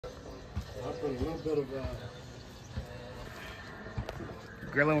I'll put a little bit of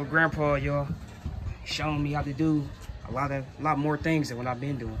grilling with Grandpa, y'all. Showing me how to do a lot more things than what I've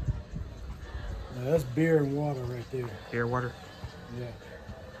been doing. now that's beer and water right there. Beer, water. Yeah.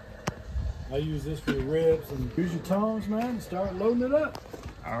 I use this for the ribs and use your tongs, man, and start loading it up.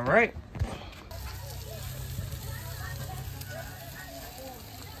 All right.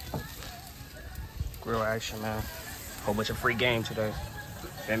 Grill action, man. Whole bunch of free game today.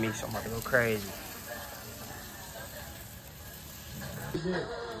 Feel me? So I'm about to go crazy.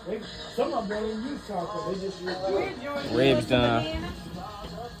 Some of them don't even use chocolate. They just use Ribs done.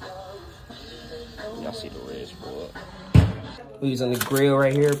 Y'all see the ribs, boy. We using the grill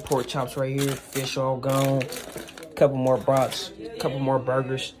right here, pork chops right here, fish all gone, couple more brats, couple more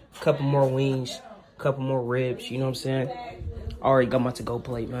burgers, couple more wings, couple more ribs, you know what I'm saying? I already got my to-go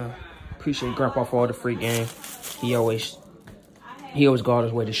plate, man. Appreciate Grandpa for all the free game. He always go out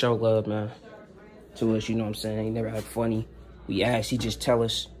his way to show love, man, to us, you know what I'm saying? He never had funny. We ask, he just tell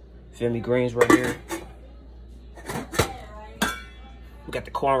us. Feel me? Greens right here. We got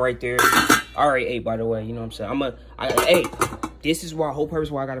the corn right there. I already ate, by the way, you know what I'm saying? Hey, this is why, whole purpose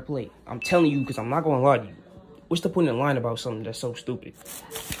why I got a plate. I'm telling you, because I'm not going to lie to you. What's the point in lying about something that's so stupid?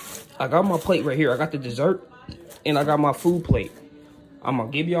 I got my plate right here. I got the dessert, and I got my food plate. I'm going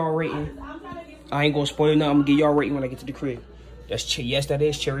to give y'all a rating. I ain't going to spoil nothing. I'm going to give y'all a rating when I get to the crib. Yes, that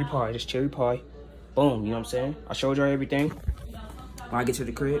is cherry pie. That's cherry pie. Boom, you know what I'm saying? I showed y'all everything. When I get to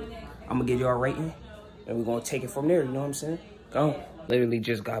the crib, I'm going to give y'all a rating, and we're going to take it from there, you know what I'm saying? Go. Literally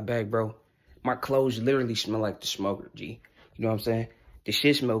just got back, bro. My clothes literally smell like the smoker, G. You know what I'm saying? The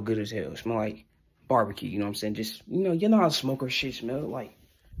shit smell good as hell. It smell like barbecue, you know what I'm saying? Just, you know how smoker shit smell? Like,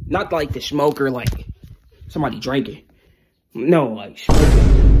 not like the smoker, like somebody drinking. No, like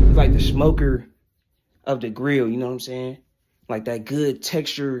smoker. Like the smoker of the grill, you know what I'm saying? Like that good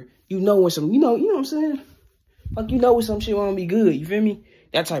texture. You know when some, you know what I'm saying? Like, you know when some shit wanna be good, you feel me?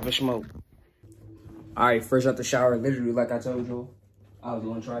 That type of smoke. All right, fresh out the shower, literally like I told you, I was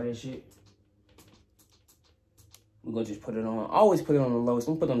gonna try this shit. We're gonna just put it on. I always put it on the lowest.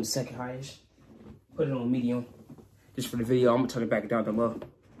 I'm gonna put it on the second highest. Put it on medium. Just for the video, I'm gonna turn it back down to low.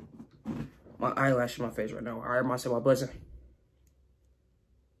 My eyelash in my face right now. All right, myself, my blessing.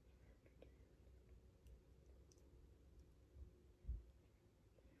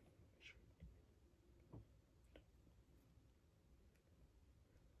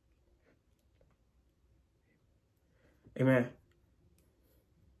 Amen.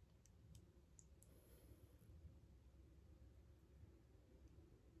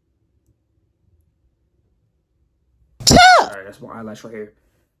 All right, that's my eyelash right here.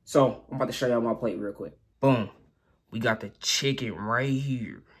 So, I'm about to show y'all my plate real quick. Boom. We got the chicken right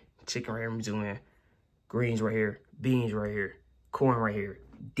here. Chicken right here. I'm doing greens right here. Beans right here. Corn right here.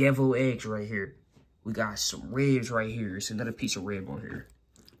 Devil eggs right here. We got some ribs right here. It's another piece of rib on here.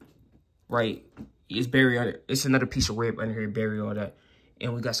 Right. It's buried on it. It's another piece of rib under here. Bury all that.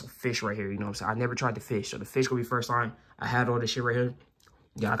 And we got some fish right here. You know what I'm saying? I never tried the fish. So the fish will be first line. I had all this shit right here.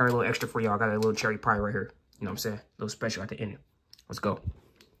 Yeah, I got a little extra for y'all. I got a little cherry pie right here. You know what I'm saying? A little special at the end. Let's go.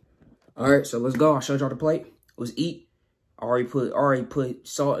 All right, so let's go. I showed y'all the plate. Let's eat. I already put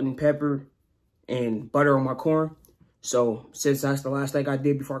salt and pepper and butter on my corn. So since that's the last thing I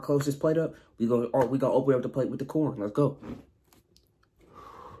did before I close this plate up, we gonna open up the plate with the corn. Let's go.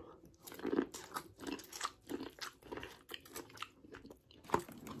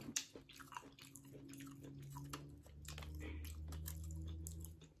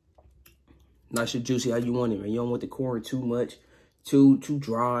 Nice and juicy how you want it, man. You don't want the corn too much, too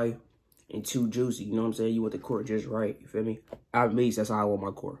dry, and too juicy. You know what I'm saying? You want the corn just right. You feel me? At least that's how I want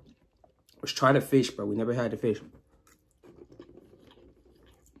my corn. Let's try the fish, bro. We never had the fish.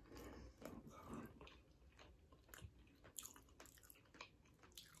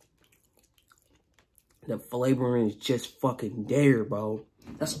 The flavoring is just fucking there, bro.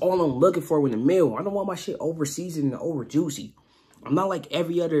 That's all I'm looking for with the meal. I don't want my shit over seasoned and over juicy. I'm not like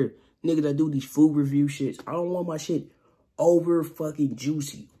every other nigga that do these food review shits. I don't want my shit over fucking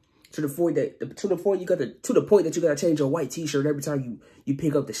juicy. To the point that you gotta change your white t-shirt every time you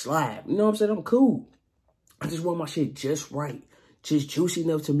pick up the slab. You know what I'm saying? I'm cool. I just want my shit just right. Just juicy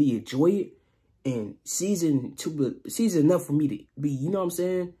enough to me enjoy it. And seasoned enough for me to be, you know what I'm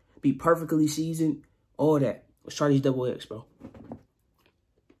saying? Be perfectly seasoned. All that. Let's try these double eggs, bro.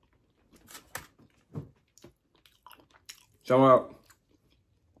 Shout out.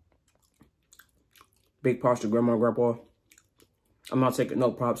 Big props to Grandma and Grandpa. I'm not taking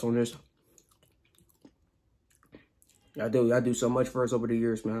no props on this. Y'all do so much for us over the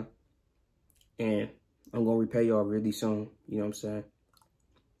years, man. And I'm going to repay y'all really soon. You know what I'm saying?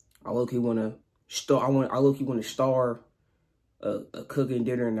 I low-key want to star a cooking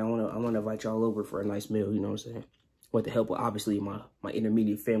dinner, and I want to invite y'all over for a nice meal, you know what I'm saying? With the help of, obviously, my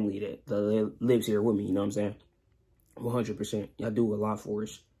intermediate family that lives here with me, you know what I'm saying? 100%. Y'all do a lot for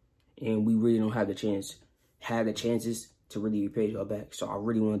us, and we really don't have the chances to really repay y'all back. So I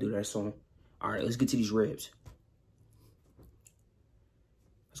really want to do that song. All right, let's get to these ribs.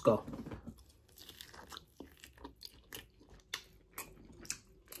 Let's go.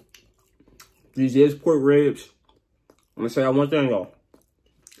 These is pork ribs. I'm gonna say one thing, y'all.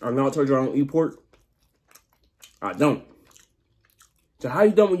 I know I told you I don't eat pork. I don't. So how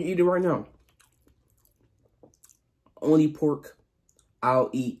you doing when you eat it right now? Only pork I'll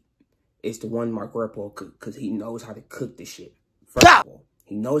eat is the one my grandpa cooked, because he knows how to cook this shit. First of all,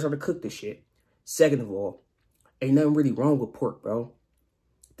 he knows how to cook this shit. Second of all, ain't nothing really wrong with pork, bro.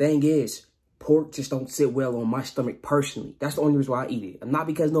 Thing is, pork just don't sit well on my stomach personally. That's the only reason why I eat it. Not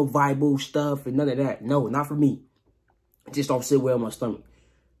because no viable stuff and none of that. No, not for me. It just don't sit well on my stomach.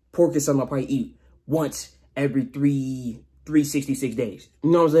 Pork is something I probably eat once every 366 days. You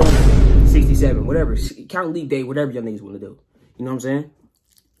know what I'm saying? 67, whatever. Count leap day, whatever y'all niggas want to do. You know what I'm saying?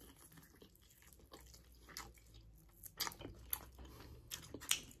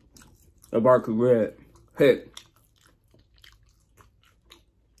 A barbecue rib. Hey.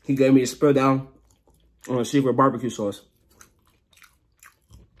 He gave me a spill down on a secret barbecue sauce.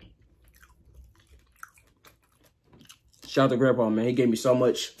 Shout out to Grandpa, man. He gave me so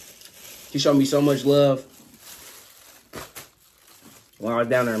much. He showed me so much love while I was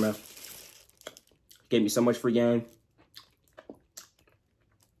down there, man. Gave me so much free game.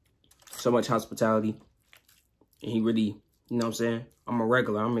 So much hospitality. And he really, you know what I'm saying? I'm a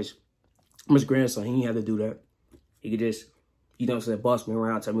regular. I'm his grandson. He didn't have to do that. He could just, you know what I'm saying, boss me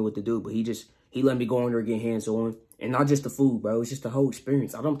around, tell me what to do. But he let me go in there and get hands-on. And not just the food, bro. It's just the whole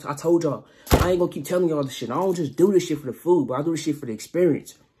experience. I told y'all, I ain't gonna keep telling y'all this shit. I don't just do this shit for the food, but I do this shit for the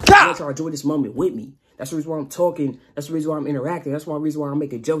experience. I want y'all to enjoy this moment with me. That's the reason why I'm talking. That's the reason why I'm interacting. That's the reason why I'm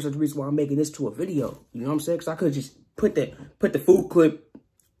making jokes. That's the reason why I'm making this to a video. You know what I'm saying? Because I could just put the food clip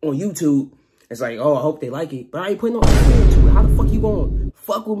on YouTube. It's like, oh, I hope they like it. But I ain't putting no effort into it. How the fuck you gonna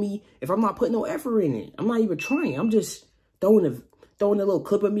fuck with me if I'm not putting no effort in it? I'm not even trying. I'm just throwing a little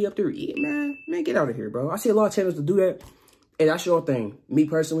clip of me up there eating, man. Man, get out of here, bro. I see a lot of channels to do that. And that's your thing. Me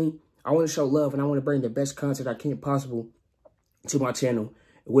personally, I want to show love and I want to bring the best content I can possible to my channel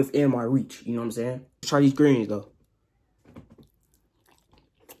within my reach. You know what I'm saying? Let's try these greens, though.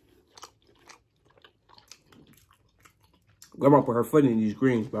 Grandma put her foot in these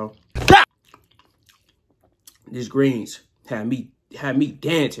greens, bro. These greens had me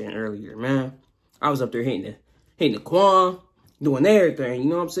dancing earlier, man. I was up there hitting the quan, doing everything. You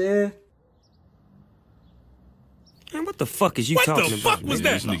know what I'm saying? Man, what the fuck is you talking about? What the fuck was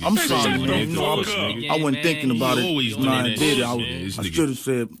that? I'm sorry, man. I wasn't thinking about it when I did it. I should have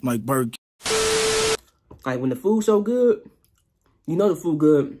said, like, burger. Like, when the food's so good, you know the food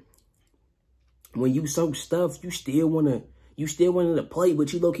good. When you so stuffed, you still want to plate,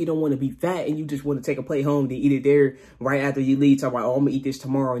 but you low-key don't want to be fat, and you just want to take a plate home to eat it there right after you leave. Talk about, oh, I'm going to eat this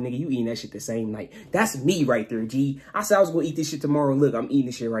tomorrow, nigga. You eating that shit the same night. That's me right there, G. I said I was going to eat this shit tomorrow, and look, I'm eating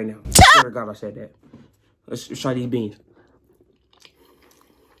this shit right now. I swear to God, I said that. Let's try these beans.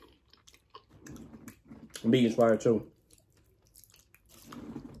 Beans fire too.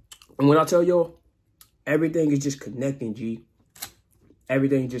 And when I tell y'all, everything is just connecting, G.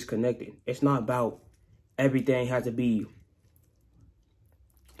 Everything is just connecting. It's not about everything has to be.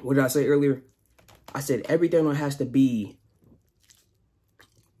 What did I say earlier? I said everything has to be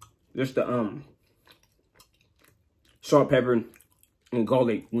just the salt, pepper, and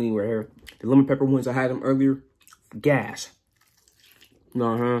garlic lean right here. The lemon pepper ones, I had them earlier. Gas.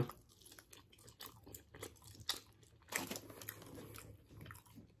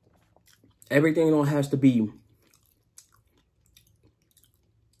 Everything don't has to be.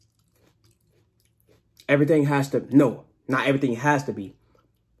 Everything has to. No, not everything has to be.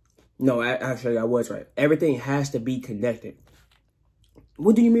 No, actually, I was right. Everything has to be connected.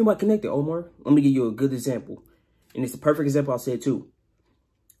 What do you mean by connected, Omar? Let me give you a good example. And it's the perfect example I said too.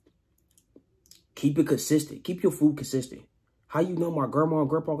 Keep it consistent. Keep your food consistent. How you know my grandma and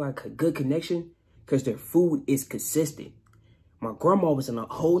grandpa got a good connection? Because their food is consistent. My grandma was on a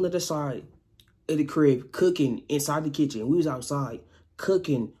whole other side of the crib cooking inside the kitchen. We was outside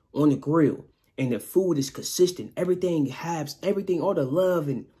cooking on the grill. And the food is consistent. Everything has everything, all the love,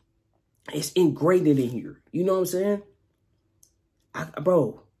 and it's ingrained in here. You know what I'm saying?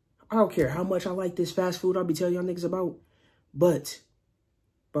 Bro, I don't care how much I like this fast food I'll be telling y'all niggas about. But,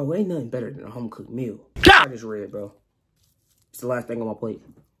 bro, ain't nothing better than a home-cooked meal. Try this red, bro. It's the last thing on my plate.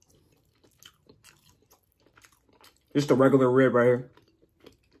 Just the regular rib right here.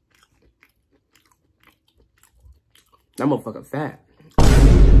 That motherfucker fat.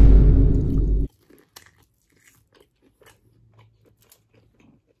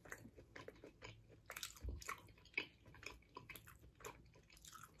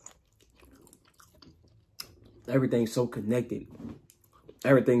 Everything's so connected.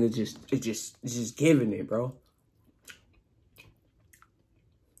 Everything is just giving it, bro.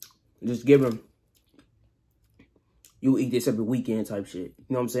 Just give them. You eat this every weekend type shit. You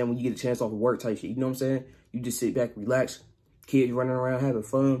know what I'm saying? When you get a chance off of work type shit. You know what I'm saying? You just sit back, relax. Kids running around having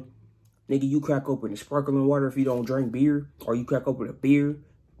fun. Nigga, you crack open the sparkling water if you don't drink beer. Or you crack open a beer.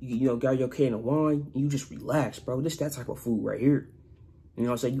 You know, got your can of wine. And you just relax, bro. This that type of food right here. You know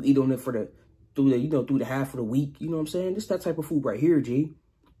what I'm saying? You eat on it for through the half of the week. You know what I'm saying? This that type of food right here, G.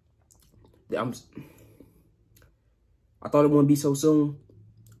 I thought it wouldn't be so soon.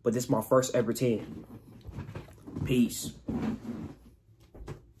 But this is my first ever 10. Peace.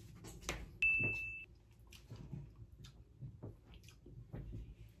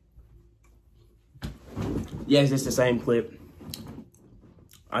 Yes, it's the same clip.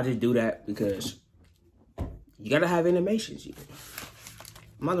 I just do that because you gotta have animations.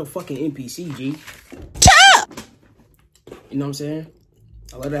 I'm not no fucking NPC, G. You know what I'm saying?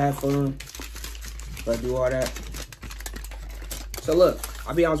 I let her have fun. Let her do all that. So look,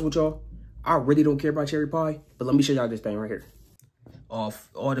 I'll be honest with y'all. I really don't care about cherry pie, but let me show y'all this thing right here. All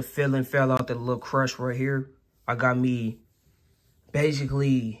the filling fell out, the little crush right here. I got me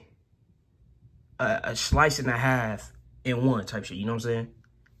basically a slice and a half in one type shit. You know what I'm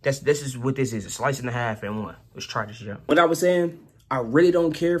saying? This is what this is, a slice and a half in one. Let's try this shit out. What I was saying, I really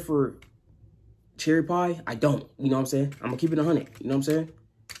don't care for cherry pie. I don't. You know what I'm saying? I'm gonna keep it 100. You know what I'm saying?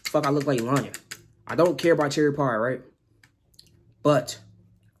 Fuck, I look like lying. I don't care about cherry pie, right? But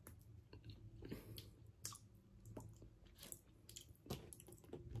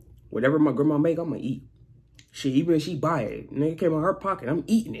whatever my grandma make, I'm gonna eat. Shit, even if she buy it, nigga came out of her pocket, I'm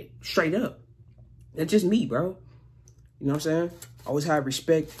eating it straight up. That's just me, bro. You know what I'm saying? I always have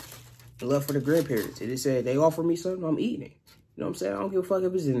respect and love for the grandparents. They said they offer me something, I'm eating it. You know what I'm saying? I don't give a fuck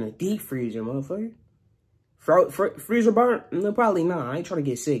if it's in a deep freezer, motherfucker. Freezer burnt? No, probably not. I ain't trying to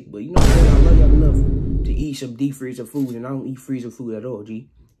get sick, but you know what I'm saying? I love y'all enough to eat some deep freezer food, and I don't eat freezer food at all, G. You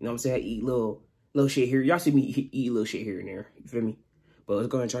know what I'm saying? I eat little shit here. Y'all see me eat little shit here and there. You feel me? But let's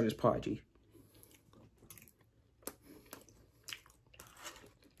go ahead and try this pie, G.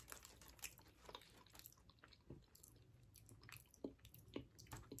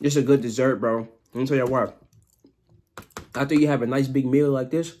 This is a good dessert, bro. Let me tell you why. After you have a nice big meal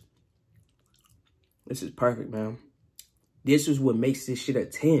like this, this is perfect, man. This is what makes this shit a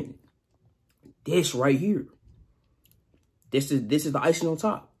 10. This right here. This is the icing on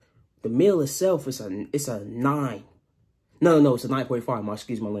top. The meal itself is a 9. No, it's a 9.5.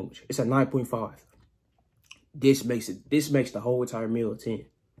 Excuse my language. It's a 9.5. This makes the whole entire meal a 10.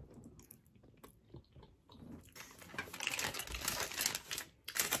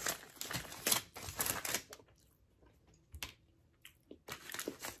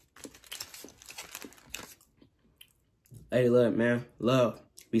 Hey, look, man. Love.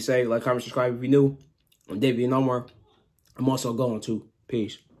 Be safe. Like, comment, subscribe if you're new. I'm Davienomar. I'm also going to.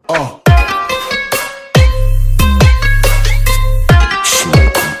 Peace.